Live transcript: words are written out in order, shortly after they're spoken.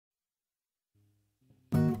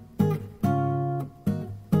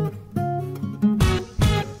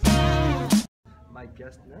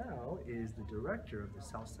guest now is the director of the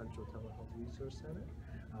South Central Telehealth Resource Center,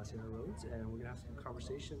 Sarah Rhoads, and we're going to have some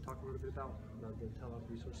conversation, talk a little bit about the Telehealth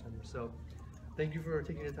Resource Center. So thank you for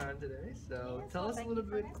taking the time today. So yes, tell us a little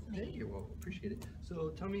bit. Thank you. Well, appreciate it. So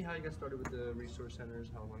tell me how you got started with the resource centers,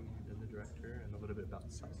 how long you've been the director, and a little bit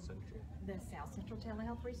about South Central. The South Central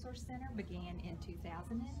Telehealth Resource Center began in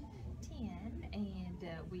 2010, and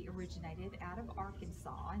we originated out of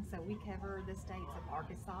Arkansas, and so we cover the states of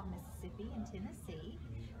Arkansas, Mississippi, and Tennessee,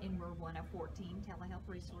 and we're one of 14 telehealth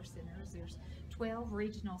resource centers. There's 12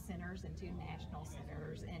 regional centers and 2 national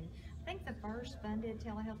centers, and I think the first funded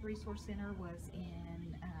telehealth resource center was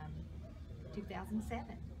in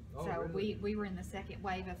 2007. Oh, so really? we were in the second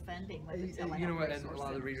wave of funding with the telehealth you know what, and resource a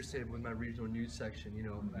lot of the centers. readers say with my regional news section, you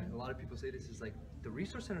know, a lot of people say this is like the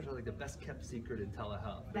resource centers are like the best kept secret in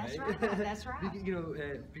telehealth. That's right. That's right. You know,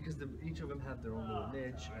 because each of them have their own little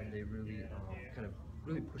niche, and they really kind of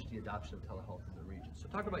push the adoption of telehealth in the region. So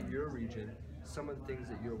talk about your region, some of the things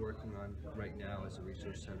that you're working on right now as a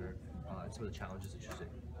resource center, and some of the challenges that you see.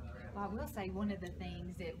 Well, I will say one of the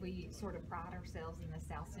things that we sort of pride ourselves in the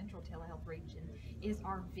South Central Telehealth region is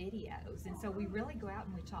our videos. And so we really go out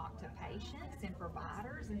and we talk to patients and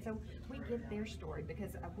providers, and so we get their story,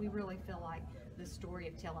 because we really feel like the story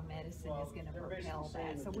of telemedicine is going to propel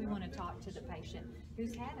that. So we want to talk to the patient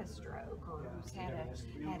who's had a stroke or who's had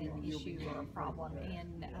an issue or a problem,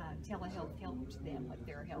 and telehealth helped them with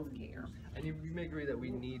their health care. And you may agree that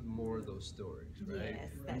we need more of those stories, right?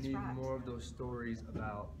 Yes, that's we need right. more of those stories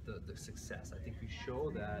about the success. I think we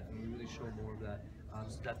show that, and we really show more of that.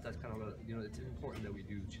 So that's kind of you know, it's important that we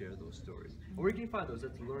do share those stories. And where can you find those?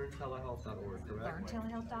 That's learntelehealth.org, correct?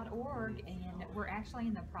 Learntelehealth.org, and we're actually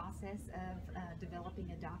in the process of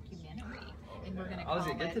developing a documentary, and we're going to I was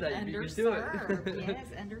call gonna get it to that. You beat me to it. Underserved. Yes,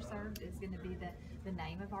 Underserved is going to be the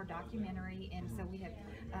name of our documentary, and so we have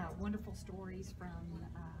wonderful stories from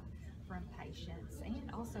patients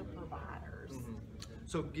and also providers.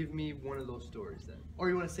 So give me one of those stories then, or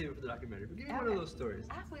you want to save it for the documentary? But give me one of those stories.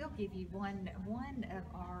 I will give you one of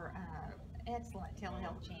our excellent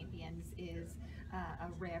telehealth champions is a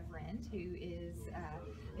reverend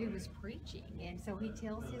who was preaching, and so he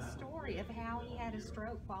tells his story of how he had a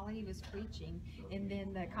stroke while he was preaching, and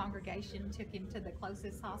then the congregation took him to the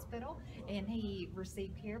closest hospital, and he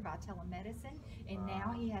received care by telemedicine, and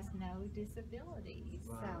now he has no disabilities.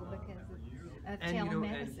 So because of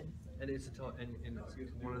telemedicine. And it's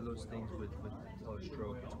one of those things with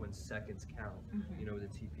telestroke. It's when seconds count, you know,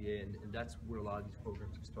 with the TPA, and that's where a lot of these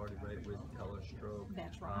programs have started, right, with telestroke.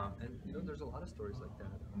 That's right. And you know, there's a lot of stories like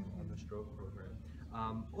that on the stroke program.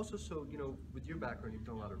 Also, so you know, with your background, you've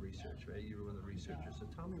done a lot of research, right? You were one of the researchers. So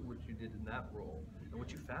tell me what you did in that role and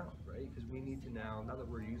what you found, right? Because we need to now that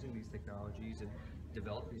we're using these technologies and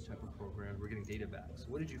developing these type of programs, we're getting data back. So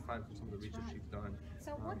what did you find from some of the research you've done?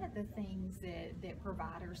 So one of the things that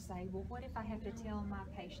providers say, well, what if I have to tell my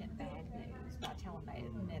patient bad news by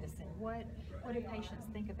telemedicine? What do patients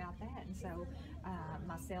think about that? And so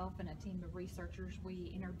myself and a team of researchers,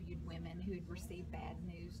 we interviewed women who'd received bad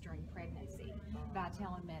news during pregnancy by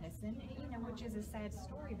telemedicine, you know, which is a sad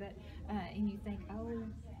story, but and you think, oh,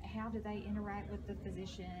 how do they interact with the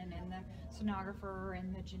physician and the sonographer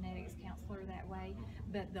and the genetics counselor that way?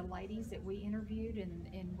 But the ladies that we interviewed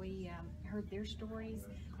and we heard their stories,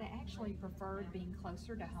 they actually preferred being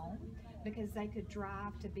closer to home, because they could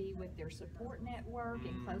drive to be with their support network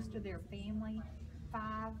and close to their family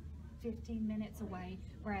 5-15 minutes away,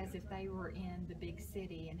 whereas if they were in the big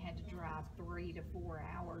city and had to drive 3 to 4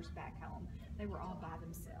 hours back home, they were all by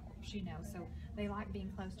themselves, you know. So they like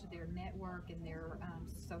being close to their network and their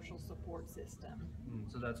social support system.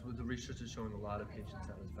 So that's what the research is showing, a lot of patient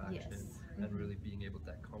satisfaction. Yes. And really being able to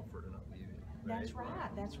that comfort and not leaving. Right? That's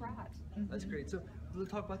right. That's right. That's great. So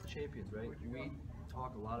let's talk about the champions, right? We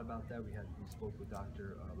talk a lot about that. We spoke with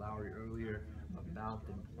Dr. Lowry earlier about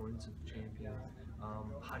the importance of champions.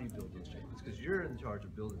 How do you build those champions? Because you're in charge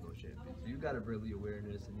of building those champions. You got to bring the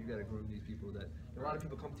awareness, and you got to groom these people. That a lot of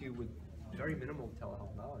people come to you with very minimal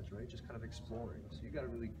telehealth knowledge, right? Just kind of exploring. So you got to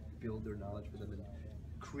really build their knowledge for them and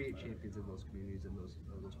create champions in those communities and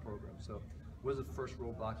those programs. So what are the first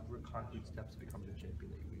roadblocks, what concrete steps to becoming a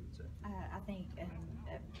champion that we would say? I think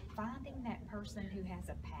finding that person who has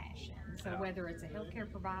a passion. So whether it's a healthcare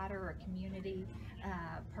provider or a community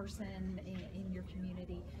person in your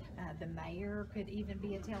community, the mayor could even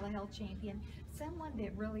be a telehealth champion, someone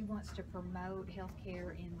that really wants to promote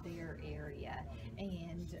healthcare in their area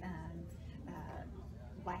and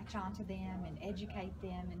latch onto them and educate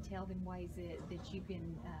them and tell them ways that you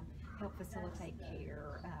can help facilitate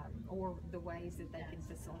care, or for the ways that they can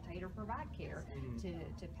facilitate or provide care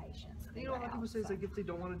to patients. You know, a lot of people say, it's like, if they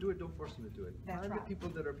don't want to do it, don't force them to do it. That's Find right. the people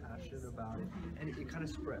that are passionate about it, and it kind of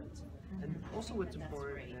spreads. And also what's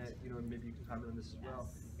important, you know, and maybe you can comment on this as well,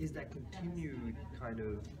 is that continued kind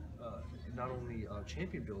of not only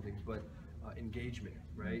champion building, but engagement,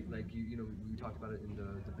 right? Like, you know, we talked about it in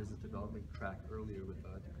the business development track earlier with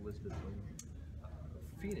I think Elizabeth from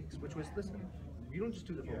Phoenix, which was, listen, you don't just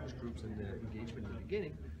do the focus groups and the engagement in the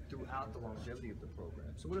beginning, throughout the longevity of the program.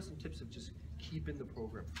 So what are some tips of just keeping the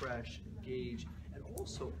program fresh, engaged, and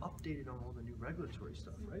also updated on all the new regulatory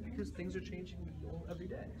stuff, right? Because things are changing every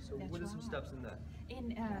day. So That's what are some right. steps in that?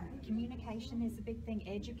 And communication is a big thing.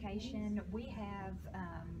 Education. We have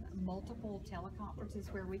multiple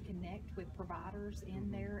teleconferences where we connect with providers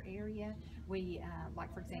in their area. We,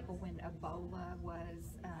 like for example, when Ebola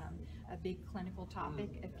was a big clinical topic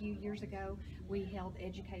a few years ago, we held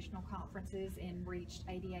educational conferences and reached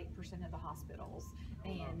 88% of the hospitals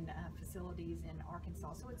and facilities in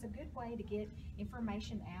Arkansas. So it's a good way to get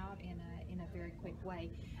information out in a very quick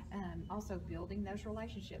way. Also building those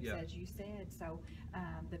relationships, as you said. So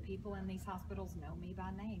the people in these hospitals know me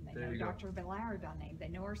by name. They know Dr. Lowry by name. They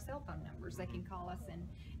know our cell phone numbers. They can call us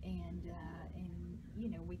and you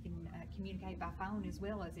know, we can communicate by phone as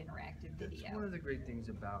well as interactive video. That's one of the great things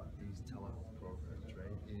about these telehealth programs,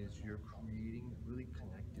 right? Is you're creating really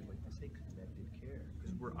connected, like they say, connected care,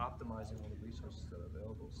 because we're optimizing all the resources that are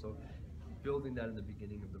available. So building that in the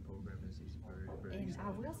beginning of the program is very, very And exciting.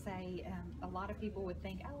 I will say, a lot of people would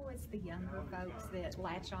think, oh, it's the younger folks that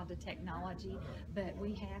latch onto technology, but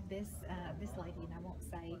we have this lady, and I won't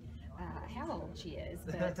say how old she is,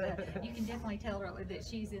 but you can definitely tell her that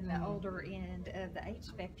she's in the older end of the age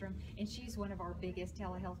spectrum, and she's one of our biggest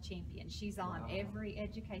telehealth champions. She's on every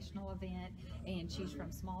educational event, and she's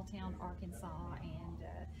from small town Arkansas, and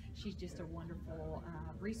she's just a wonderful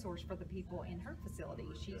resource for the people in her facility.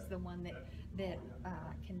 She's the one that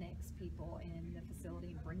connects people in the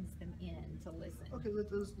facility and brings them in to listen. Okay,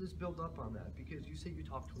 let's build up on that, because you say you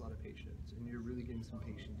talk to a lot of patients and you're really getting some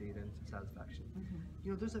patient data and some satisfaction.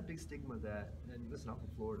 You know, there's that big stigma that, and listen, I'm from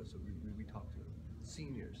Florida, so we talk to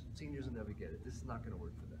seniors. Seniors will never get it. This is not going to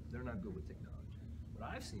work for them. They're not good with technology. What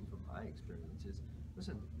I've seen from my experience is,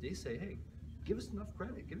 listen, they say, hey, give us enough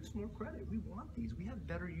credit, give us more credit. We want these. We have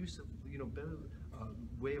better use of, you know, better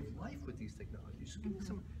way of life with these technologies. So give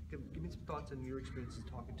me some thoughts on your experiences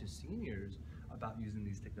talking to seniors about using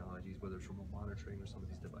these technologies, whether it's remote monitoring or some of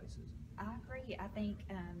these devices. I agree. I think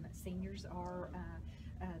seniors are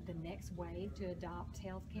the next wave to adopt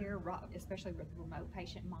healthcare, especially with remote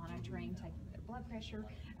patient monitoring, taking their blood pressure.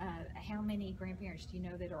 How many grandparents do you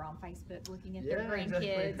know that are on Facebook looking at their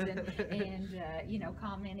grandkids and you know,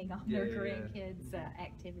 commenting on their grandkids'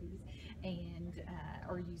 activities, and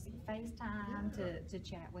or using FaceTime to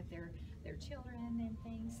chat with their children and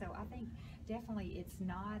things. So I think definitely it's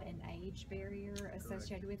not an age barrier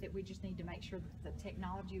associated with it. We just need to make sure that the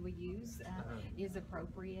technology we use is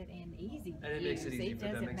appropriate and easy to use. It makes it easy for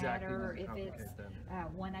them. Doesn't Exactly. matter if it's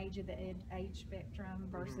one age of the age spectrum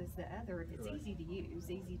versus the other. If it's easy to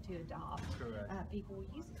use, easy to adopt, people will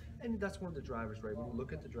use it. And that's one of the drivers, right? When you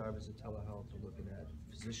look at the drivers of telehealth, you're looking at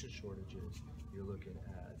physician shortages, you're looking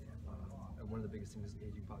at and one of the biggest things is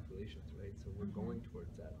aging populations, right? So we're going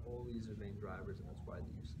towards that. All these are main drivers, and that's why the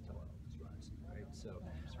use of telehealth is rising, right? So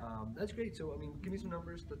that's great. So I mean, give me some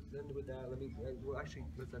numbers. Let's end with that. Let's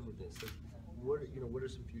end with this. Like, what are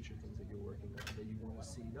some future things that you're working on that you want to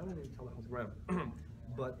see, not only in the telehealth realm,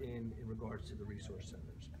 but in regards to the resource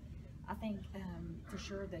centers? I think for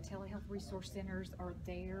sure the telehealth resource centers are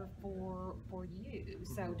there for you.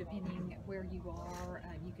 So depending where you are,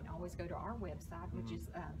 you can always go to our website, which is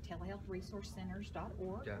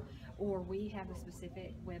telehealthresourcecenters.org, or we have a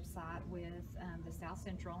specific website with the South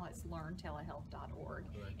Central. It's learntelehealth.org,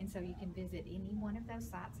 and so you can visit any one of those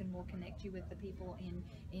sites, and we'll connect you with the people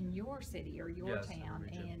in your city or your town.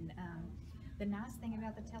 And the nice thing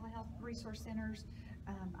about the telehealth resource centers,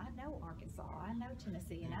 I know Arkansas, I know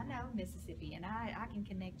Tennessee, and I know Mississippi, and I can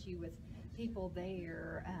connect you with people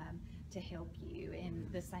there to help you. In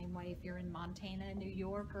the same way, if you're in Montana, New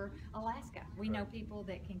York, or Alaska, we know people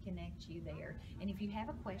that can connect you there. And if you have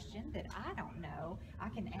a question that I don't know, I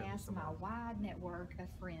can ask my wide network of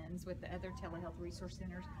friends with the other telehealth resource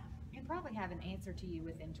centers and probably have an answer to you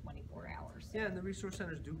within 24 hours. Yeah, and the resource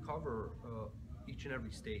centers do cover each and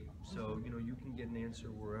every state, so you know, you can get an answer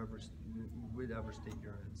whatever state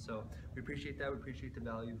you're in. So we appreciate that. We appreciate the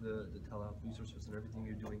value of the telehealth resources and everything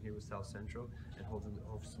you're doing here with South Central and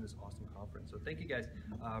hosting this awesome conference. So thank you guys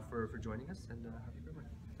for joining us, and have a good one.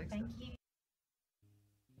 Thanks. Thank you.